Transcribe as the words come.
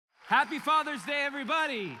Happy Father's Day,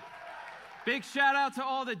 everybody. Big shout out to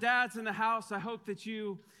all the dads in the house. I hope that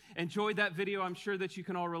you enjoyed that video. I'm sure that you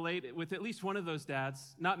can all relate with at least one of those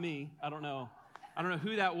dads. Not me. I don't know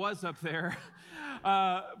who that was up there.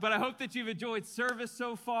 But I hope that you've enjoyed service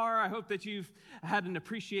so far. I hope that you've had an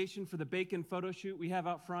appreciation for the bacon photo shoot we have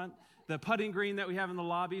out front, the putting green that we have in the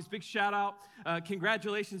lobbies. Big shout out.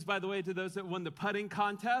 Congratulations, by the way, to those that won the putting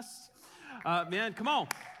contest. Man, come on.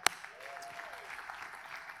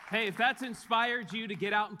 Hey, if that's inspired you to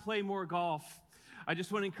get out and play more golf, I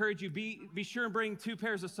just want to encourage you, be sure and bring 2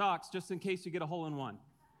 pairs of socks just in case you get a hole in one.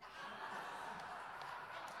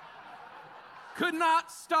 Could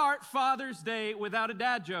not start Father's Day without a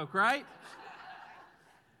dad joke, right?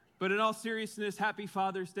 But in all seriousness, happy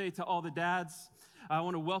Father's Day to all the dads. I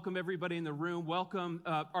want to welcome everybody in the room. Welcome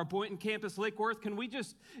our Boynton campus, Lake Worth. Can we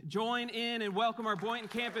just join in and welcome our Boynton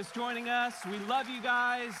campus joining us? We love you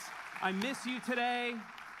guys. I miss you today.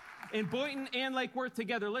 In Boynton and Lake Worth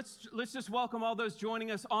together, let's just welcome all those joining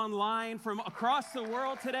us online from across the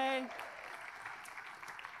world today.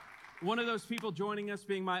 One of those people joining us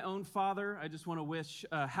being my own father, I just want to wish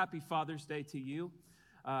happy Father's Day to you.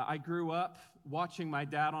 I grew up watching my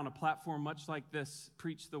dad on a platform much like this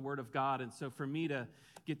preach the Word of God, and so for me to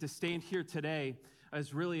get to stand here today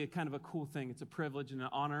is really a kind of a cool thing. It's a privilege and an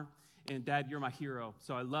honor, and Dad, you're my hero,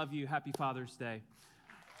 so I love you. Happy Father's Day.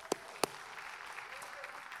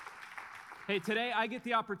 Hey, today I get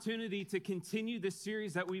the opportunity to continue this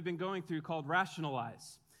series that we've been going through called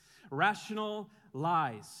Rationalize. Rational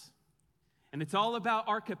lies. And it's all about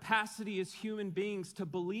our capacity as human beings to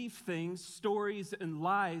believe things, stories, and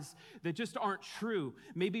lies that just aren't true.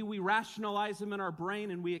 Maybe we rationalize them in our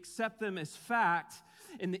brain and we accept them as fact.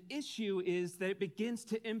 And the issue is that it begins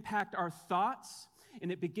to impact our thoughts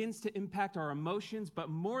and it begins to impact our emotions. But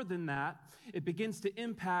more than that, it begins to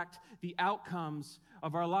impact the outcomes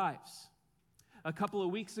of our lives. A couple of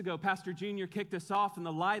weeks ago, Pastor Junior kicked us off, and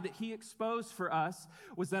the lie that he exposed for us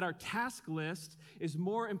was that our task list is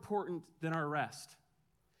more important than our rest.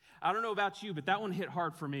 I don't know about you, but that one hit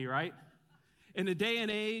hard for me, right? In a day and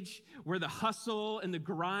age where the hustle and the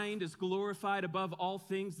grind is glorified above all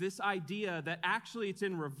things, this idea that actually it's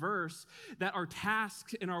in reverse, that our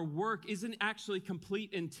tasks and our work isn't actually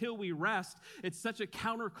complete until we rest, it's such a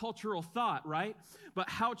countercultural thought, right? But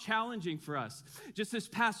how challenging for us. Just this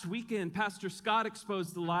past weekend, Pastor Scott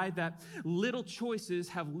exposed the lie that little choices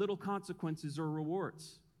have little consequences or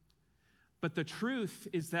rewards. But the truth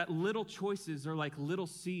is that little choices are like little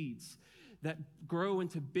seeds that grow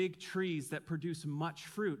into big trees that produce much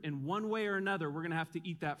fruit. And one way or another, we're going to have to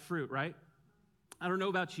eat that fruit, right? I don't know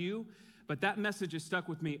about you, but that message has stuck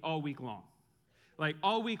with me all week long. Like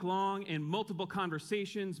all week long in multiple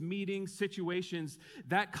conversations, meetings, situations,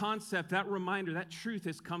 that concept, that reminder, that truth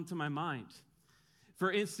has come to my mind.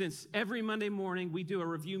 For instance, every Monday morning, we do a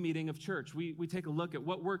review meeting of church. We take a look at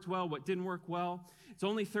what worked well, what didn't work well. It's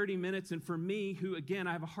only 30 minutes, and for me, who, again,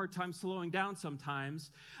 I have a hard time slowing down sometimes,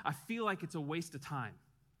 I feel like it's a waste of time.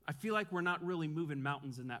 I feel like we're not really moving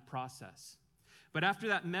mountains in that process. But after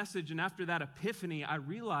that message and after that epiphany, I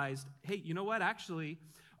realized, hey, you know what? Actually,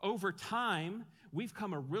 over time, we've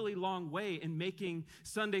come a really long way in making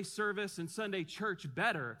Sunday service and Sunday church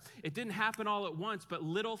better. It didn't happen all at once, but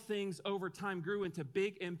little things over time grew into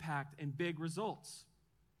big impact and big results.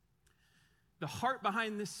 The heart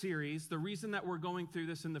behind this series, the reason that we're going through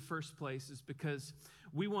this in the first place is because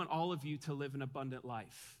we want all of you to live an abundant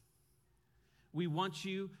life. We want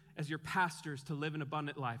you as your pastors to live an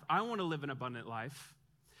abundant life. I want to live an abundant life.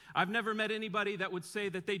 I've never met anybody that would say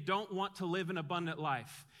that they don't want to live an abundant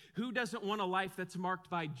life. Who doesn't want a life that's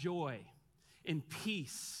marked by joy and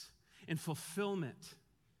peace and fulfillment?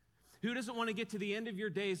 Who doesn't want to get to the end of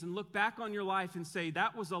your days and look back on your life and say,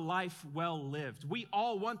 that was a life well lived? We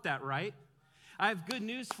all want that, right? I have good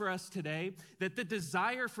news for us today, that the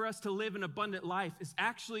desire for us to live an abundant life is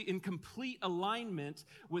actually in complete alignment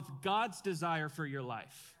with God's desire for your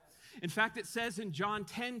life. In fact, it says in John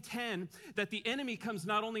 10:10 that the enemy comes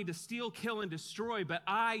not only to steal, kill, and destroy, but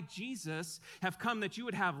I, Jesus, have come that you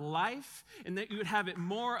would have life and that you would have it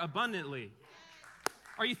more abundantly.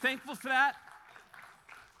 Are you thankful for that?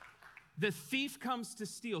 The thief comes to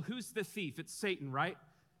steal. Who's the thief? It's Satan, right?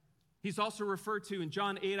 He's also referred to in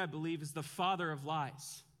John 8, I believe, as the father of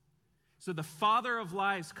lies. So the father of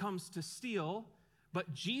lies comes to steal,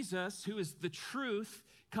 but Jesus, who is the truth,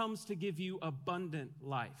 comes to give you abundant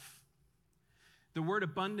life. The word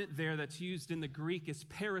abundant there that's used in the Greek is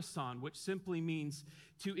parison, which simply means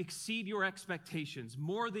to exceed your expectations,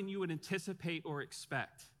 more than you would anticipate or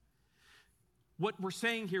expect. what we're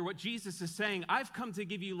saying here, what Jesus is saying, I've come to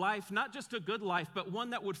give you life, not just a good life, but one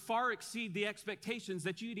that would far exceed the expectations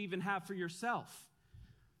that you'd even have for yourself.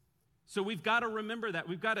 So we've got to remember that.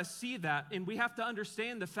 We've got to see that. And we have to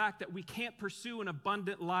understand the fact that we can't pursue an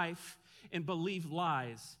abundant life and believe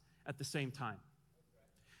lies at the same time.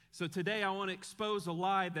 So today I want to expose a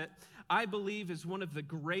lie that I believe is one of the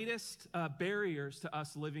greatest barriers to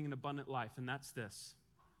us living an abundant life, and that's this: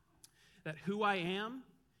 that who I am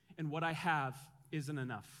and what I have isn't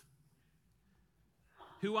enough.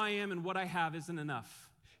 Who I am and what I have isn't enough.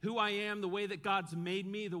 Who I am, the way that God's made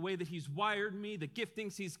me, the way that He's wired me, the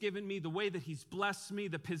giftings He's given me, the way that He's blessed me,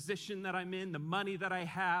 the position that I'm in, the money that I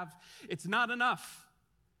have, it's not enough.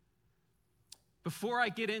 Before I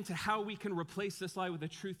get into how we can replace this lie with the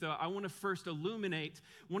truth, though, I want to first illuminate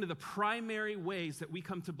one of the primary ways that we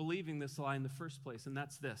come to believing this lie in the first place, and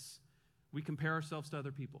that's this: we compare ourselves to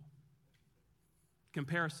other people.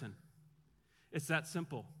 Comparison. It's that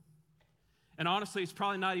simple. And honestly, it's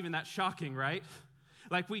probably not even that shocking, right?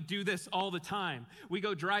 Like, we do this all the time. We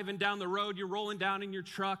go driving down the road, you're rolling down in your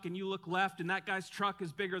truck, and you look left, and that guy's truck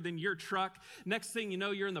is bigger than your truck. Next thing you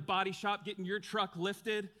know, you're in the body shop getting your truck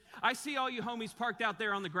lifted. I see all you homies parked out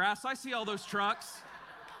there on the grass. I see all those trucks.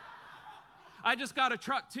 I just got a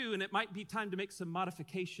truck too, and it might be time to make some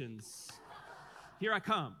modifications. Here I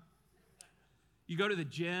come. You go to the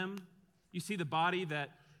gym, you see the body that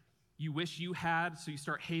you wish you had, so you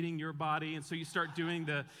start hating your body, and so you start doing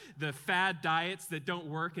the fad diets that don't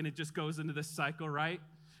work, and it just goes into this cycle, right?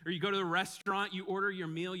 Or you go to the restaurant, you order your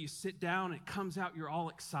meal, you sit down, it comes out, you're all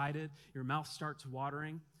excited, your mouth starts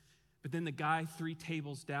watering, but then the guy 3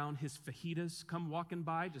 tables down, his fajitas come walking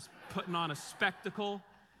by, just putting on a spectacle.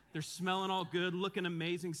 They're smelling all good, looking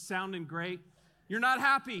amazing, sounding great. You're not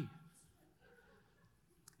happy.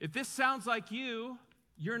 If this sounds like you,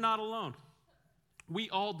 you're not alone. We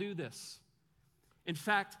all do this. In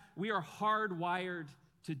fact, we are hardwired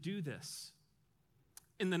to do this.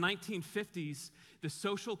 In the 1950s, the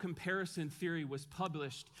social comparison theory was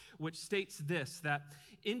published, which states this: that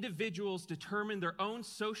individuals determine their own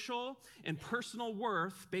social and personal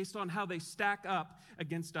worth based on how they stack up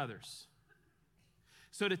against others.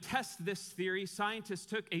 So to test this theory, scientists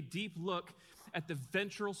took a deep look at the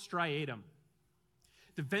ventral striatum.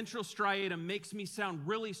 The ventral striatum makes me sound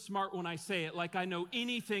really smart when I say it, like I know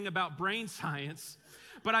anything about brain science.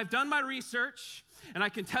 But I've done my research, and I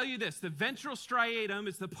can tell you this: the ventral striatum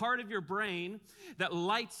is the part of your brain that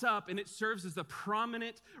lights up, and it serves as the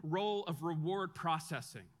prominent role of reward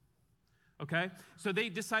processing. Okay? So they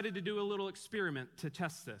decided to do a little experiment to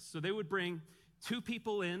test this. So they would bring 2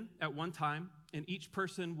 people in at one time, and each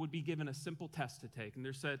person would be given a simple test to take. And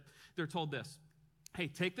they're told this: hey,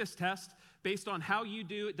 take this test. Based on how you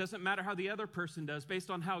do, it doesn't matter how the other person does. Based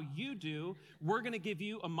on how you do, we're going to give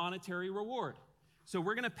you a monetary reward. So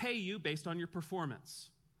we're going to pay you based on your performance.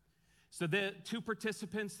 So the 2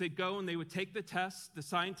 participants, they'd go and they would take the test. The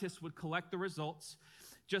scientists would collect the results.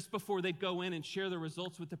 Just before they'd go in and share the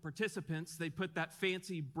results with the participants, they'd put that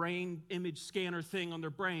fancy brain image scanner thing on their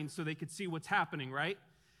brain so they could see what's happening, right?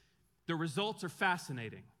 The results are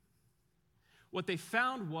fascinating. What they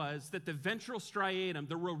found was that the ventral striatum,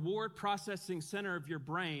 the reward processing center of your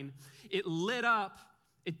brain, it lit up.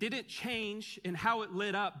 It didn't change in how it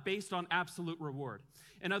lit up based on absolute reward.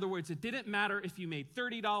 In other words, it didn't matter if you made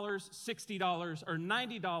 $30, $60, or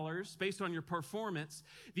 $90 based on your performance.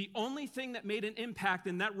 The only thing that made an impact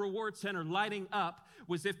in that reward center lighting up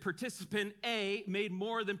was if participant A made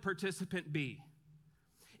more than participant B.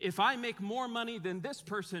 If I make more money than this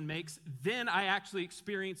person makes, then I actually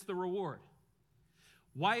experience the reward.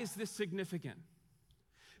 Why is this significant?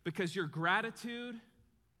 Because your gratitude,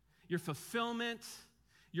 your fulfillment,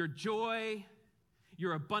 your joy,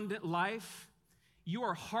 your abundant life, you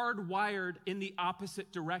are hardwired in the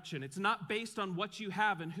opposite direction. It's not based on what you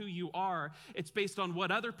have and who you are. It's based on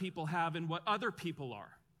what other people have and what other people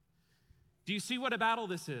are. Do you see what a battle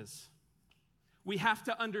this is? We have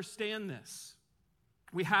to understand this.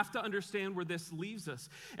 We have to understand where this leaves us.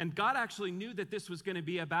 And God actually knew that this was going to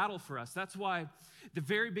be a battle for us. That's why the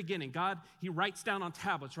very beginning, God, He writes down on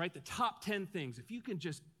tablets, right, the top 10 things. If you can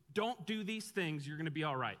just don't do these things, you're going to be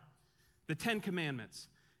all right. The 10 commandments.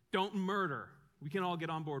 Don't murder. We can all get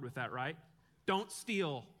on board with that, right? Don't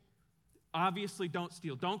steal. Obviously, don't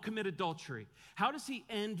steal. Don't commit adultery. How does He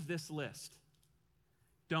end this list?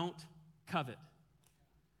 Don't covet.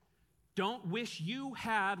 Don't wish you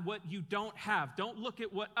had what you don't have. Don't look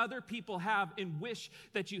at what other people have and wish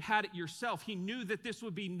that you had it yourself. He knew that this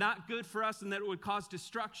would be not good for us and that it would cause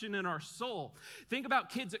destruction in our soul. Think about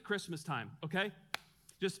kids at Christmas time, okay?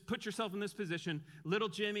 Just put yourself in this position. Little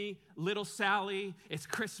Jimmy, little Sally, it's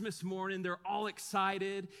Christmas morning. They're all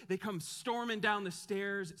excited. They come storming down the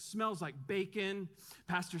stairs. It smells like bacon.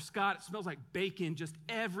 Pastor Scott, it smells like bacon just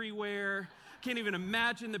everywhere. Can't even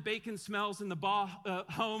imagine the bacon smells in the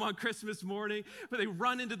home on Christmas morning. But they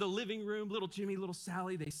run into the living room. Little Jimmy, little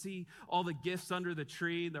Sally, they see all the gifts under the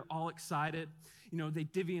tree. They're all excited. They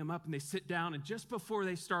divvy them up and they sit down. And just before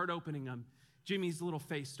they start opening them, Jimmy's little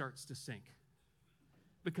face starts to sink,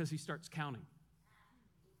 because he starts counting.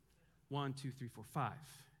 1, 2, 3, 4, 5.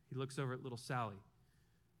 He looks over at little Sally.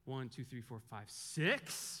 1, 2, 3, 4, 5,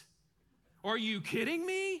 6? Are you kidding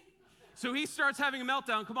me? So he starts having a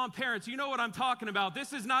meltdown. Come on, parents, you know what I'm talking about.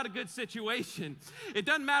 This is not a good situation. It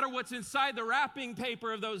doesn't matter what's inside the wrapping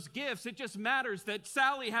paper of those gifts. It just matters that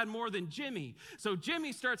Sally had more than Jimmy. So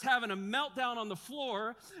Jimmy starts having a meltdown on the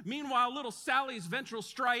floor. Meanwhile, little Sally's ventral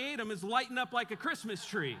striatum is lighting up like a Christmas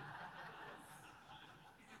tree.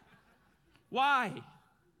 Why?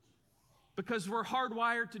 Because we're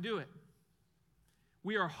hardwired to do it.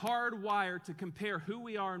 We are hardwired to compare who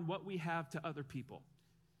we are and what we have to other people.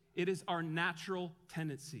 It is our natural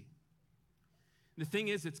tendency. The thing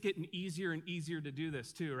is, it's getting easier and easier to do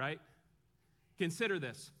this too, right? Consider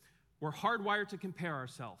this. We're hardwired to compare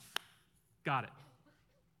ourselves. Got it.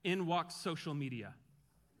 In walks social media.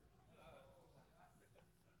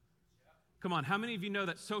 Come on, how many of you know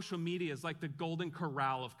that social media is like the golden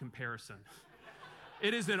corral of comparison?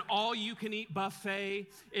 It is an all-you-can-eat buffet.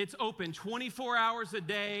 It's open 24 hours a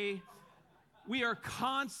day. We are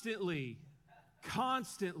constantly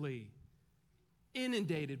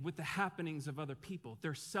inundated with the happenings of other people,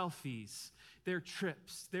 their selfies, their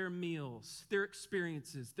trips, their meals, their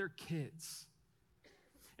experiences, their kids.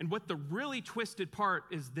 And what the really twisted part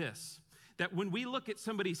is this, that when we look at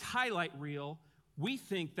somebody's highlight reel, we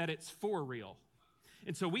think that it's for real.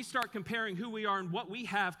 And so we start comparing who we are and what we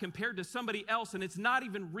have compared to somebody else, and it's not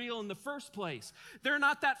even real in the first place. They're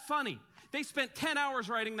not that funny. They spent 10 hours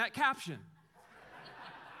writing that caption.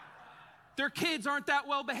 Their kids aren't that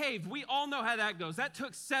well behaved. We all know how that goes. That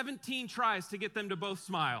took 17 tries to get them to both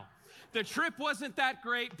smile. The trip wasn't that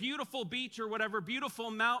great, beautiful beach or whatever, beautiful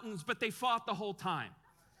mountains, but they fought the whole time.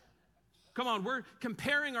 Come on, we're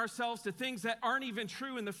comparing ourselves to things that aren't even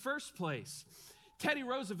true in the first place. Teddy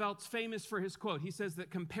Roosevelt's famous for his quote. He says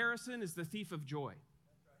that comparison is the thief of joy.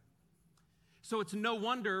 So it's no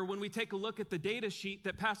wonder when we take a look at the data sheet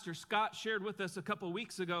that Pastor Scott shared with us a couple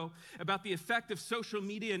weeks ago about the effect of social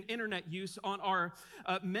media and internet use on our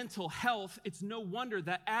mental health, it's no wonder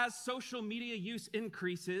that as social media use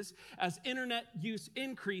increases, as internet use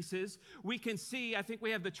increases, we can see, I think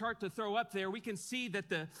we have the chart to throw up there, we can see that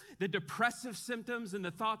the depressive symptoms and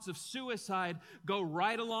the thoughts of suicide go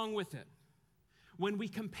right along with it. When we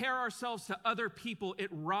compare ourselves to other people, it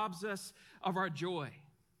robs us of our joy.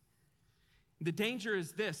 The danger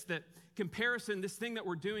is this, that comparison, this thing that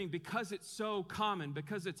we're doing, because it's so common,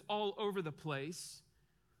 because it's all over the place,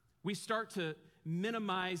 we start to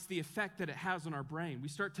minimize the effect that it has on our brain. We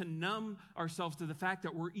start to numb ourselves to the fact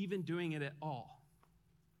that we're even doing it at all.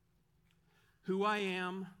 Who I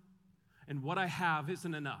am and what I have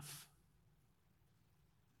isn't enough.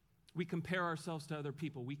 We compare ourselves to other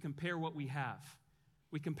people. We compare what we have.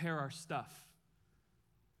 We compare our stuff.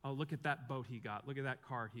 Oh, look at that boat he got. Look at that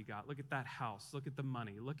car he got. Look at that house. Look at the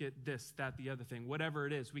money. Look at this, that, the other thing. Whatever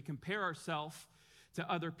it is, we compare ourselves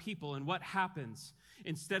to other people. And what happens?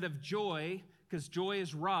 Instead of joy, because joy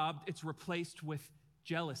is robbed, it's replaced with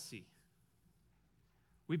jealousy.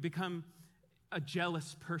 We become a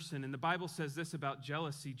jealous person. And the Bible says this about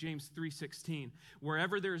jealousy, James 3:16.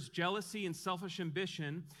 Wherever there's jealousy and selfish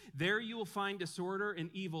ambition, there you will find disorder and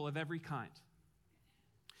evil of every kind.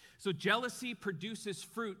 So jealousy produces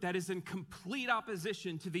fruit that is in complete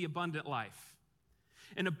opposition to the abundant life.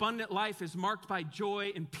 An abundant life is marked by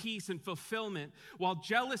joy and peace and fulfillment, while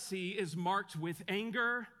jealousy is marked with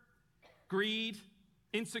anger, greed,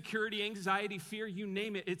 insecurity, anxiety, fear, you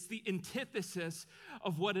name it. It's the antithesis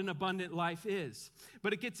of what an abundant life is.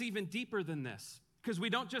 But it gets even deeper than this, because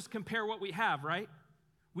we don't just compare what we have, right?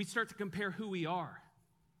 We start to compare who we are.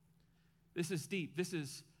 This is deep. This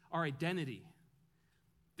is our identity.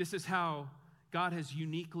 This is how God has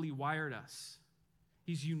uniquely wired us.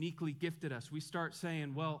 He's uniquely gifted us. We start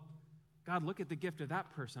saying, well, God, look at the gift of that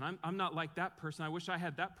person. I'm not like that person. I wish I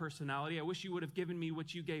had that personality. I wish you would have given me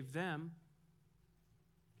what you gave them.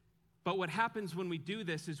 But what happens when we do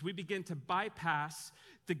this is we begin to bypass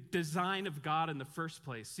the design of God in the first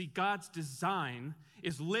place. See, God's design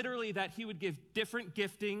is literally that he would give different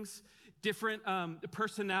giftings, different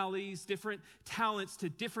personalities, different talents to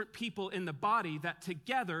different people in the body, that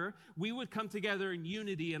together we would come together in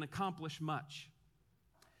unity and accomplish much.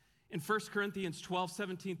 In 1 Corinthians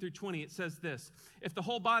 12:17-20, it says this: if the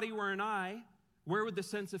whole body were an eye, where would the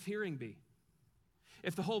sense of hearing be?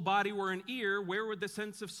 If the whole body were an ear, where would the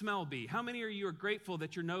sense of smell be? How many of you are grateful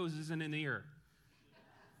that your nose isn't an ear?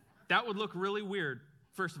 That would look really weird,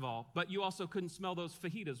 first of all, but you also couldn't smell those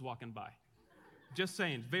fajitas walking by. Just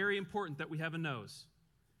saying, very important that we have a nose.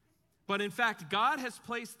 But in fact, God has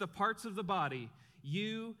placed the parts of the body,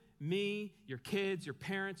 you, me, your kids, your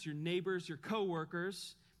parents, your neighbors, your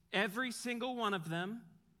coworkers, every single one of them,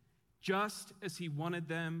 just as he wanted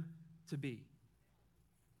them to be.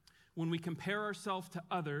 When we compare ourselves to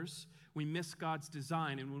others, we miss God's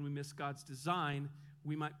design. And when we miss God's design,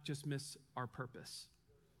 we might just miss our purpose.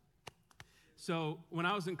 So when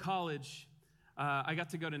I was in college, I got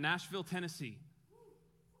to go to Nashville, Tennessee.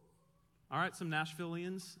 All right, some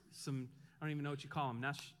Nashvillians, I don't even know what you call them,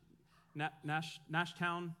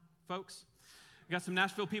 Nashtown folks. I got some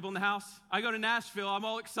Nashville people in the house. I go to Nashville, I'm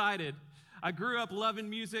all excited. I grew up loving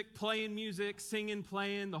music, playing music, singing,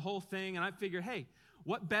 playing, the whole thing, and I figured, hey,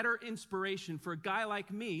 what better inspiration for a guy like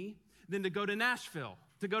me than to go to Nashville,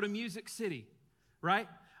 to go to Music City, right?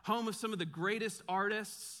 Home of some of the greatest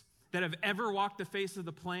artists that have ever walked the face of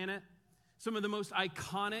the planet, some of the most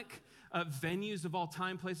iconic venues of all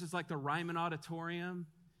time, places like the Ryman Auditorium,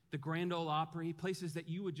 the Grand Ole Opry, places that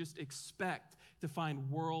you would just expect to find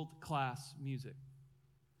world-class music.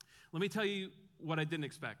 Let me tell you what I didn't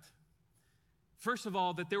expect. First of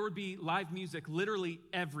all, that there would be live music literally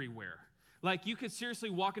everywhere. Like you could seriously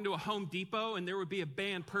walk into a Home Depot and there would be a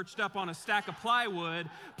band perched up on a stack of plywood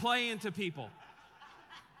playing to people.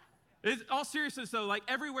 It's, all seriousness though, like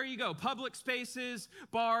everywhere you go, public spaces,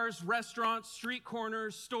 bars, restaurants, street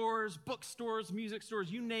corners, stores, bookstores, music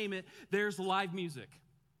stores, you name it, there's live music.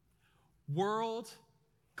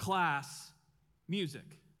 World-class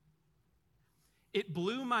music. It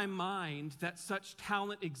blew my mind that such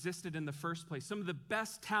talent existed in the first place. Some of the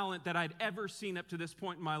best talent that I'd ever seen up to this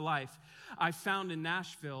point in my life, I found in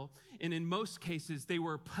Nashville, and in most cases, they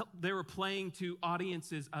were playing to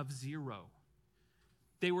audiences of zero.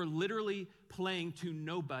 They were literally playing to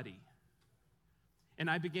nobody. And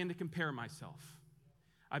I began to compare myself.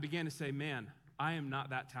 I began to say, man, I am not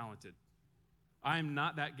that talented. I am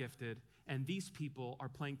not that gifted. And these people are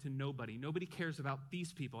playing to nobody. Nobody cares about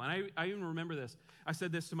these people. And I even remember this. I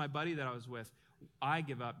said this to my buddy that I was with. I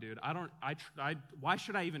give up, dude. Why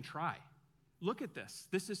should I even try? Look at this.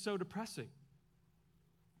 This is so depressing.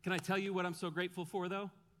 Can I tell you what I'm so grateful for,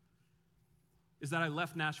 though? Is that I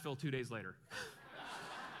left Nashville 2 days later.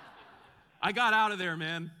 I got out of there,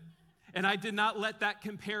 man. And I did not let that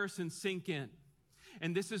comparison sink in.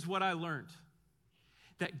 And this is what I learned.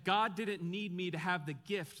 That God didn't need me to have the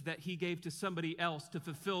gift that he gave to somebody else to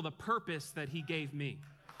fulfill the purpose that he gave me.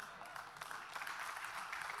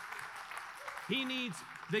 He needs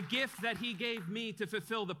the gift that he gave me to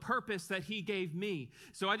fulfill the purpose that he gave me.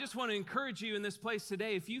 So I just want to encourage you in this place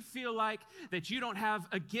today, if you feel like that you don't have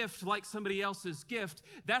a gift like somebody else's gift,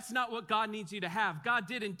 that's not what God needs you to have. God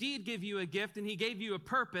did indeed give you a gift, and he gave you a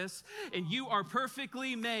purpose, and you are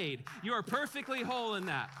perfectly made. You are perfectly whole in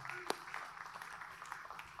that.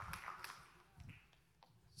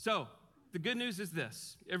 So, the good news is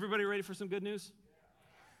this. Everybody ready for some good news?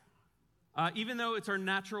 Even though it's our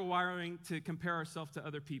natural wiring to compare ourselves to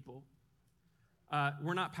other people,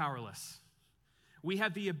 we're not powerless. We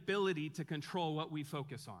have the ability to control what we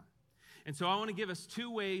focus on. And so I want to give us 2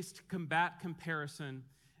 ways to combat comparison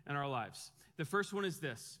in our lives. The first one is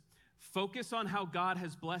this. Focus on how God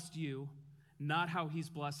has blessed you, not how he's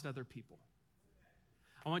blessed other people.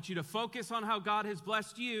 I want you to focus on how God has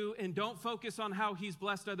blessed you and don't focus on how he's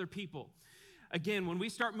blessed other people. Again, when we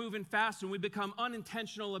start moving fast and we become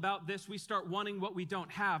unintentional about this, we start wanting what we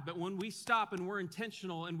don't have. But when we stop and we're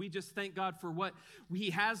intentional and we just thank God for what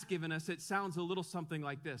he has given us, it sounds a little something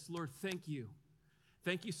like this. Lord, thank you.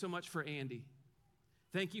 Thank you so much for Andy.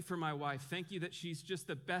 Thank you for my wife. Thank you that she's just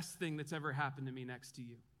the best thing that's ever happened to me next to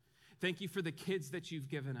you. Thank you for the kids that you've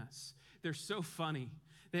given us. They're so funny.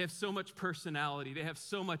 They have so much personality. They have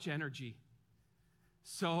so much energy.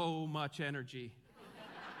 So much energy.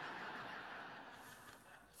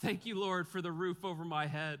 Thank you, Lord, for the roof over my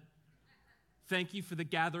head. Thank you for the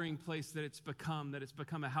gathering place that it's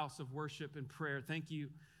become a house of worship and prayer. Thank you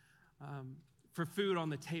for food on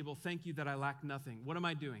the table. Thank you that I lack nothing. What am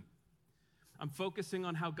I doing? I'm focusing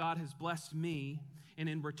on how God has blessed me, and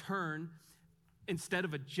in return, instead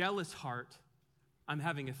of a jealous heart, I'm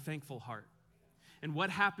having a thankful heart. And what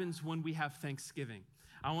happens when we have thanksgiving?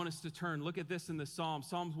 I want us to turn. Look at this in the Psalm.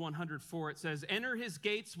 Psalms 104, it says, enter his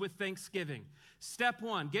gates with thanksgiving. Step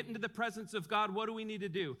 1, get into the presence of God. What do we need to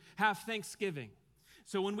do? Have thanksgiving.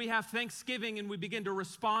 So when we have thanksgiving and we begin to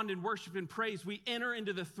respond in worship and praise, we enter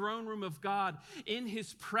into the throne room of God in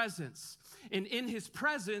his presence. And in his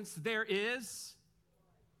presence, there is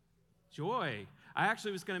joy. I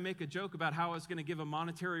actually was going to make a joke about how I was going to give a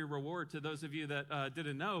monetary reward to those of you that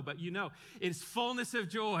didn't know, but you know, it's fullness of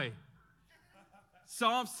joy.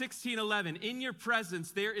 Psalm 16:11, in your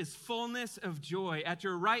presence there is fullness of joy. At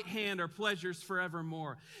your right hand are pleasures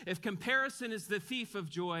forevermore. If comparison is the thief of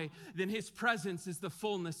joy, then his presence is the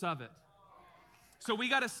fullness of it. So we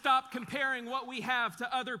got to stop comparing what we have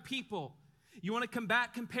to other people. You want to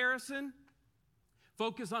combat comparison?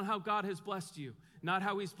 Focus on how God has blessed you, not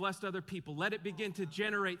how he's blessed other people. Let it begin to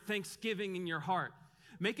generate thanksgiving in your heart.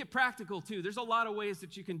 Make it practical too. There's a lot of ways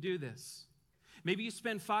that you can do this. Maybe you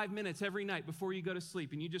spend 5 minutes every night before you go to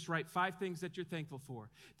sleep and you just write 5 things that you're thankful for.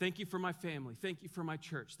 Thank you for my family. Thank you for my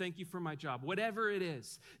church. Thank you for my job. Whatever it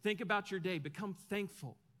is, think about your day. Become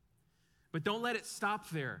thankful. But don't let it stop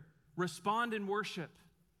there. Respond in worship.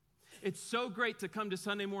 It's so great to come to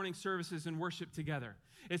Sunday morning services and worship together.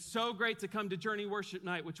 It's so great to come to Journey Worship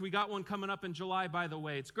Night, which we got one coming up in July, by the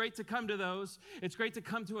way. It's great to come to those. It's great to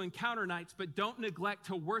come to encounter nights, but don't neglect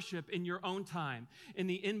to worship in your own time, in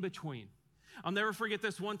the in-between. I'll never forget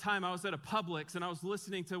this one time I was at a Publix and I was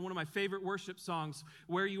listening to one of my favorite worship songs,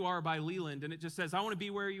 Where You Are by Leland. And it just says, I want to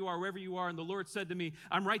be where you are, wherever you are. And the Lord said to me,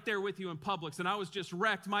 I'm right there with you in Publix. And I was just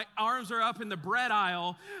wrecked. My arms are up in the bread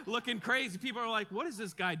aisle looking crazy. People are like, what is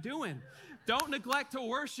this guy doing? Don't neglect to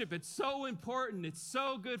worship. It's so important. It's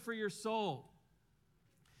so good for your soul.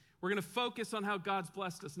 We're going to focus on how God's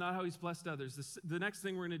blessed us, not how he's blessed others. The next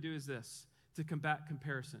thing we're going to do is this, to combat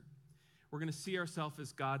comparison. We're going to see ourselves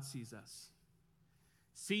as God sees us.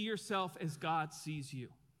 See yourself as God sees you.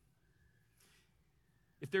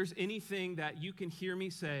 If there's anything that you can hear me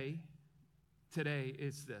say today,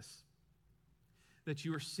 it's this: that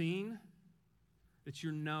you are seen, that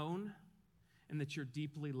you're known, and that you're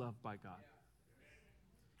deeply loved by God.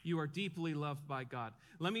 You are deeply loved by God.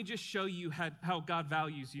 Let me just show you how God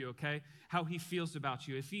values you, okay? How he feels about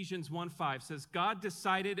you. Ephesians 1:5 says, God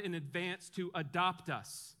decided in advance to adopt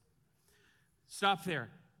us. Stop there.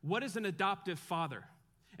 What is an adoptive father?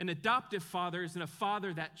 An adoptive father is a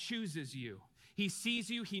father that chooses you. He sees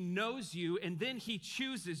you, he knows you, and then he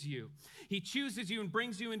chooses you. He chooses you and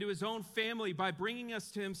brings you into his own family by bringing us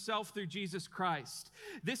to himself through Jesus Christ.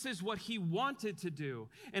 This is what he wanted to do,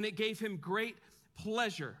 and it gave him great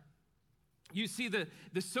pleasure. You see, the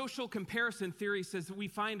social comparison theory says that we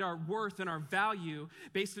find our worth and our value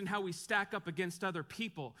based on how we stack up against other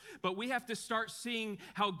people. But we have to start seeing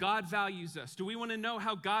how God values us. Do we want to know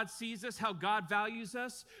how God sees us, how God values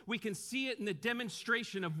us? We can see it in the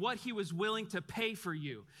demonstration of what he was willing to pay for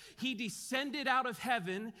you. He descended out of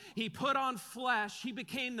heaven. He put on flesh. He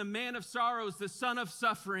became the man of sorrows, the son of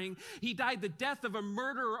suffering. He died the death of a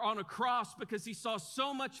murderer on a cross because he saw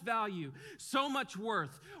so much value, so much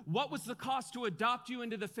worth. What was the cost to adopt you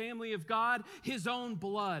into the family of God? His own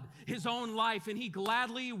blood, his own life, and he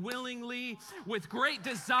gladly, willingly, with great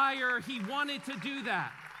desire, he wanted to do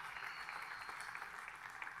that.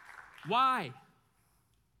 Why?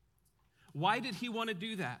 Why did he want to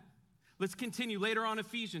do that? Let's continue later on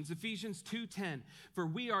Ephesians 2:10. For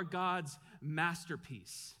we are God's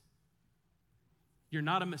masterpiece. You're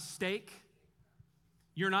not a mistake.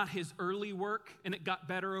 You're not his early work and it got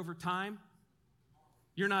better over time.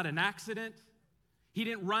 You're not an accident. He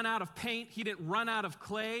didn't run out of paint. He didn't run out of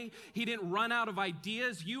clay. He didn't run out of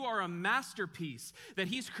ideas. You are a masterpiece that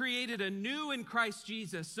he's created anew in Christ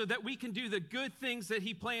Jesus so that we can do the good things that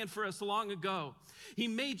he planned for us long ago. He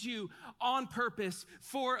made you on purpose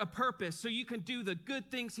for a purpose so you can do the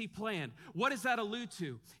good things he planned. What does that allude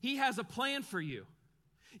to? He has a plan for you.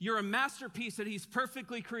 You're a masterpiece that he's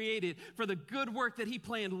perfectly created for the good work that he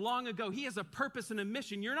planned long ago. He has a purpose and a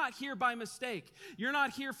mission. You're not here by mistake. You're not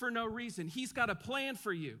here for no reason. He's got a plan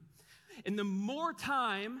for you. And the more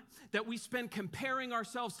time that we spend comparing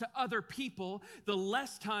ourselves to other people, the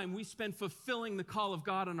less time we spend fulfilling the call of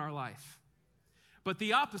God in our life. But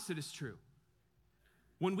the opposite is true.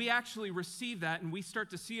 When we actually receive that and we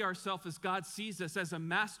start to see ourselves as God sees us, as a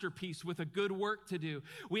masterpiece with a good work to do,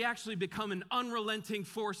 we actually become an unrelenting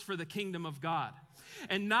force for the kingdom of God.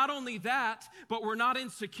 And not only that, but we're not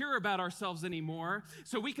insecure about ourselves anymore,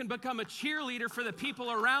 so we can become a cheerleader for the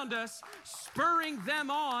people around us, spurring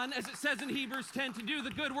them on, as it says in Hebrews 10, to do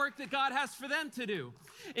the good work that God has for them to do.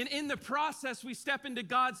 And in the process, we step into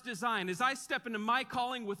God's design. As I step into my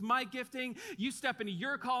calling with my gifting, you step into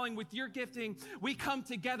your calling with your gifting, we come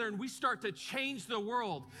together and we start to change the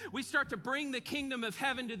world. We start to bring the kingdom of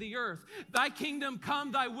heaven to the earth. Thy kingdom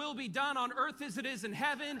come, thy will be done on earth as it is in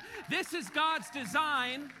heaven. This is God's design.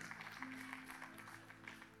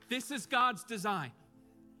 This is God's design.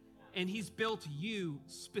 And he's built you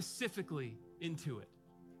specifically into it.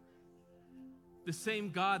 The same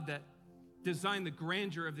God that designed the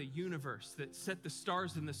grandeur of the universe, that set the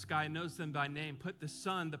stars in the sky, knows them by name, put the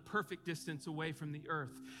sun the perfect distance away from the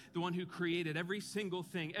earth, the one who created every single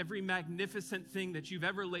thing, every magnificent thing that you've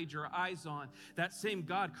ever laid your eyes on, that same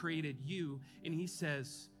God created you, and he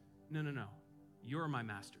says, no, you're my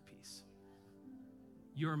masterpiece.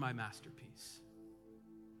 You're my masterpiece.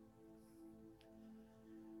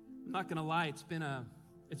 I'm not gonna lie, it's been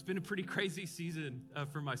a pretty crazy season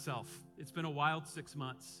for myself. It's been a wild 6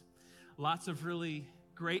 months. Lots of really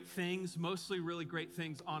great things, mostly really great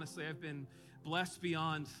things. Honestly, I've been blessed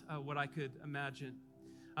beyond what I could imagine.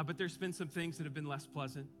 But there's been some things that have been less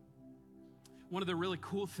pleasant. One of the really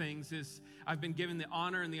cool things is I've been given the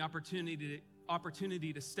honor and the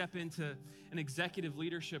opportunity to step into an executive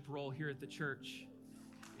leadership role here at the church.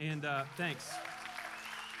 And thanks.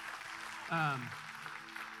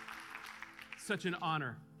 Such an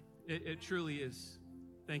honor. It truly is.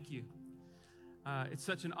 Thank you. It's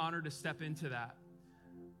such an honor to step into that,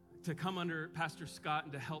 to come under Pastor Scott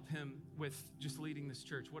and to help him with just leading this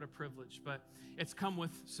church. What a privilege. But it's come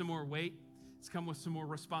with some more weight. It's come with some more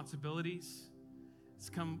responsibilities. It's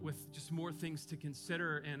come with just more things to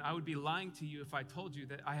consider. And I would be lying to you if I told you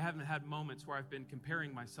that I haven't had moments where I've been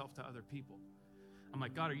comparing myself to other people. I'm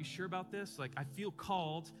like, God, are you sure about this? Like, I feel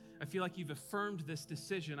called. I feel like you've affirmed this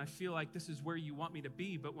decision. I feel like this is where you want me to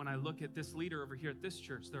be. But when I look at this leader over here at this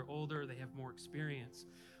church, they're older, they have more experience.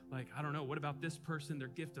 Like, I don't know, what about this person? Their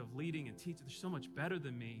gift of leading and teaching, they're so much better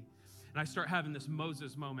than me. And I start having this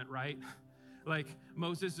Moses moment, right? Like,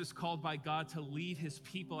 Moses is called by God to lead his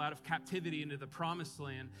people out of captivity into the promised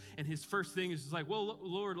land. And his first thing is just like, well,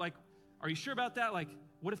 Lord, like, are you sure about that? Like,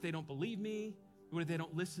 what if they don't believe me? What if they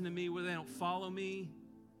don't listen to me? What if they don't follow me?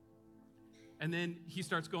 And then he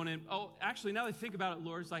starts going in, oh, actually, now that I think about it,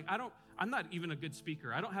 Lord, it's like, I'm not even a good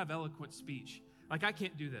speaker. I don't have eloquent speech. Like, I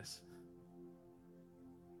can't do this.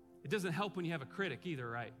 It doesn't help when you have a critic either,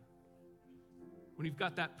 right? When you've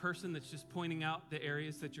got that person that's just pointing out the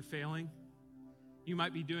areas that you're failing, you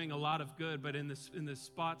might be doing a lot of good, but in the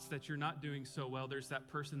spots that you're not doing so well, there's that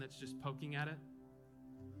person that's just poking at it.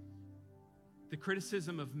 The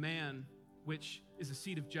criticism of man, which is a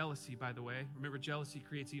seed of jealousy, by the way. Remember, jealousy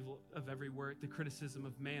creates evil of every word. The criticism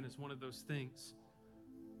of man is one of those things.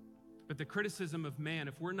 But the criticism of man,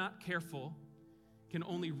 if we're not careful, can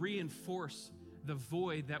only reinforce the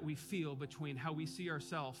void that we feel between how we see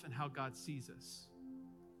ourselves and how God sees us.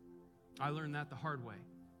 I learned that the hard way.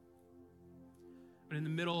 But in the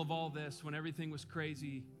middle of all this, when everything was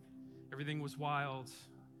crazy, everything was wild,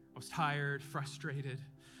 I was tired, frustrated,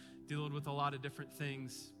 dealing with a lot of different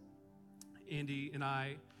things, Andy and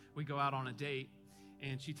I, we go out on a date,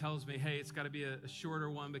 and she tells me, hey, it's got to be a shorter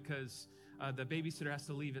one because the babysitter has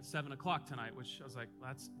to leave at 7 o'clock tonight, which I was like, well,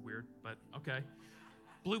 that's weird, but okay.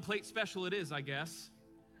 Blue plate special it is, I guess.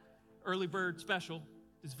 Early bird special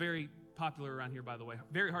is very popular around here, by the way.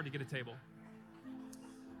 Very hard to get a table.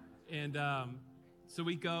 And so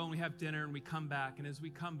we go and we have dinner and we come back, and as we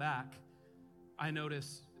come back, I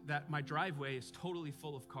notice that my driveway is totally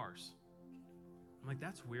full of cars. I'm like,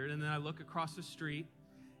 that's weird. And then I look across the street,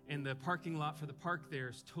 and the parking lot for the park there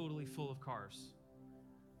is totally full of cars.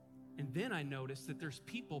 And then I notice that there's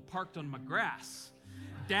people parked on my grass.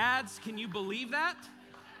 Dads, can you believe that?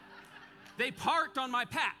 They parked on my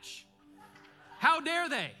patch. How dare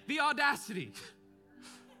they? The audacity.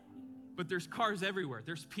 But there's cars everywhere.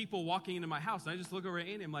 There's people walking into my house. And I just look over at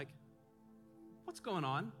Andy. I'm like, what's going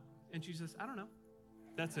on? And she says, I don't know.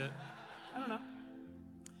 That's it. I don't know.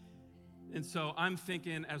 And so I'm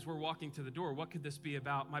thinking, as we're walking to the door, what could this be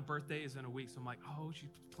about? My birthday is in a week. So I'm like, oh, she's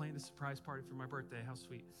planning a surprise party for my birthday. How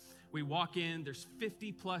sweet. We walk in, there's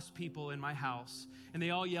 50 plus people in my house, and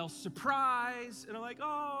they all yell, surprise. And I'm like,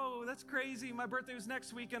 oh, that's crazy. My birthday was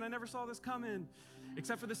next weekend. I never saw this coming,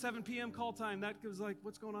 except for the 7 p.m. call time. That was like,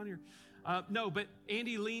 what's going on here? No, but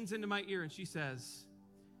Andy leans into my ear and she says,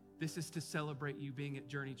 this is to celebrate you being at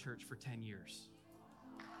Journey Church for 10 years.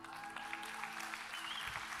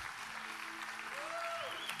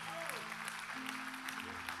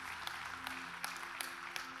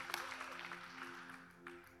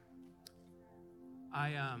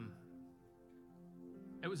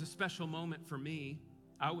 It was a special moment for me.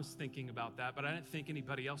 I was thinking about that, but I didn't think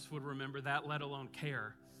anybody else would remember that, let alone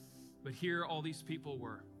care. But here all these people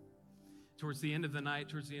were. Towards the end of the night,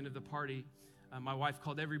 towards the end of the party, my wife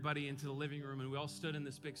called everybody into the living room, and we all stood in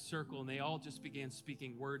this big circle, and they all just began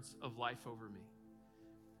speaking words of life over me.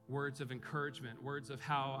 Words of encouragement, words of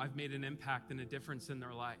how I've made an impact and a difference in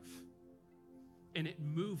their life. And it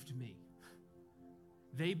moved me.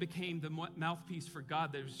 they became the mouthpiece for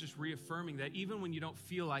God that was just reaffirming that even when you don't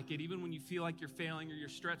feel like it, even when you feel like you're failing or you're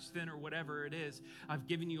stretched thin or whatever it is, I've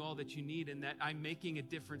given you all that you need and that I'm making a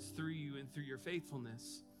difference through you and through your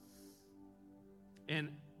faithfulness. And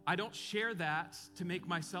I don't share that to make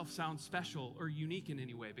myself sound special or unique in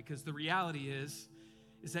any way, because the reality is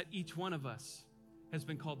that each one of us has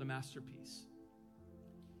been called a masterpiece.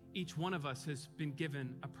 Each one of us has been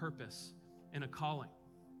given a purpose and a calling.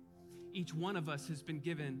 Each one of us has been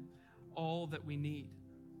given all that we need.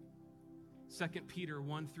 2 Peter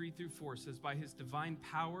 1:3-4 says, by his divine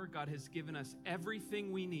power, God has given us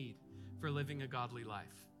everything we need for living a godly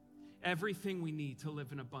life. Everything we need to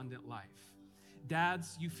live an abundant life.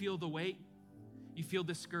 Dads, you feel the weight. You feel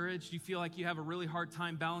discouraged. You feel like you have a really hard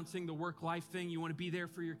time balancing the work-life thing. You want to be there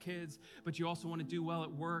for your kids, but you also want to do well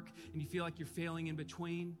at work, and you feel like you're failing in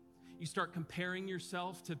between. You start comparing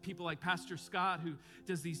yourself to people like Pastor Scott, who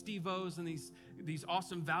does these devos and these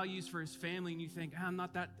awesome values for his family, and you think, I'm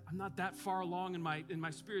not that far along in my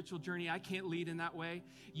spiritual journey. I can't lead in that way.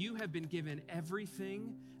 You have been given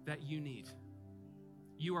everything that you need.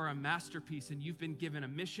 You are a masterpiece, and you've been given a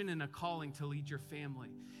mission and a calling to lead your family,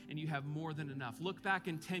 and you have more than enough. Look back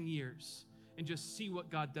in 10 years and just see what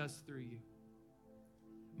God does through you.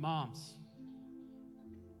 Moms,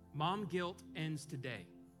 mom guilt ends today.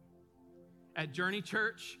 At Journey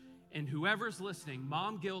Church, and whoever's listening,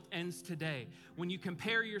 mom guilt ends today. When you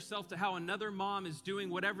compare yourself to how another mom is doing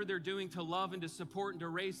whatever they're doing to love and to support and to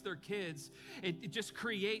raise their kids, it just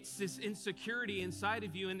creates this insecurity inside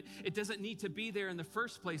of you, and it doesn't need to be there in the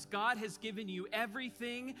first place. God has given you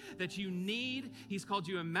everything that you need. He's called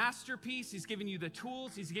you a masterpiece. He's given you the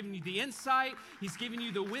tools. He's given you the insight. He's given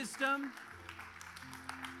you the wisdom.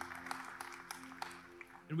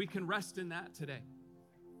 And we can rest in that today.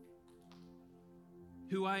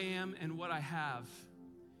 Who I am and what I have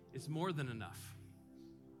is more than enough.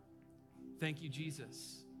 Thank you,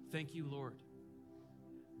 Jesus. Thank you, Lord.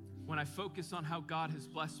 When I focus on how God has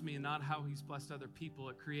blessed me and not how he's blessed other people,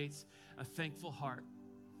 it creates a thankful heart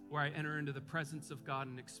where I enter into the presence of God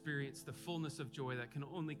and experience the fullness of joy that can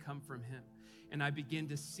only come from him. And I begin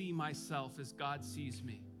to see myself as God sees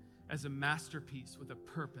me, as a masterpiece with a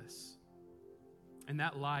purpose. And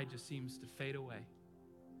that lie just seems to fade away.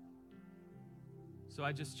 So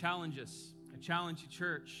I just challenge us. I challenge you,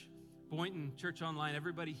 church, Boynton, Church Online,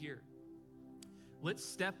 everybody here. Let's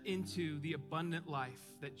step into the abundant life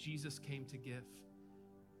that Jesus came to give.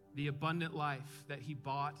 The abundant life that he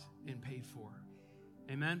bought and paid for.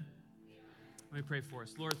 Amen? Let me pray for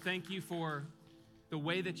us. Lord, thank you for the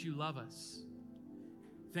way that you love us.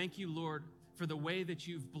 Thank you, Lord, for the way that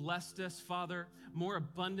you've blessed us, Father, more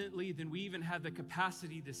abundantly than we even have the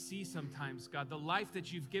capacity to see sometimes, God. The life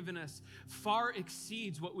that you've given us far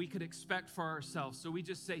exceeds what we could expect for ourselves. So we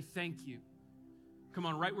just say thank you. Come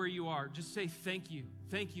on, right where you are, just say thank you.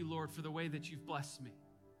 Thank you, Lord, for the way that you've blessed me.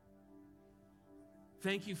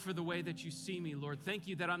 Thank you for the way that you see me, Lord. Thank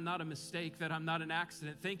you that I'm not a mistake, that I'm not an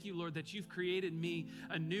accident. Thank you, Lord, that you've created me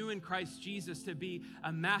anew in Christ Jesus to be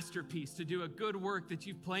a masterpiece, to do a good work that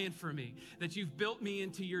you've planned for me, that you've built me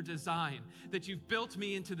into your design, that you've built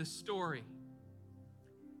me into the story.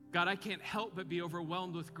 God, I can't help but be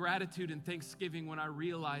overwhelmed with gratitude and thanksgiving when I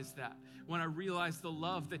realize that, when I realize the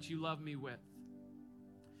love that you love me with.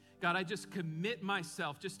 God, I just commit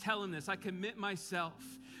myself, just tell him this, I commit myself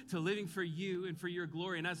to living for you and for your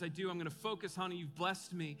glory. And as I do, I'm going to focus on how you've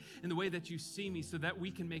blessed me in the way that you see me so that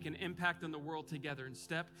we can make an impact on the world together and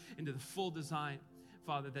step into the full design,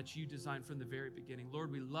 Father, that you designed from the very beginning.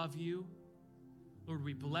 Lord, we love you. Lord,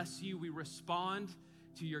 we bless you. We respond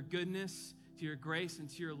to your goodness, to your grace, and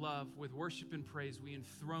to your love with worship and praise. We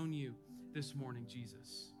enthrone you this morning,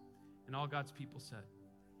 Jesus. And all God's people said,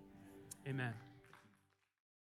 amen.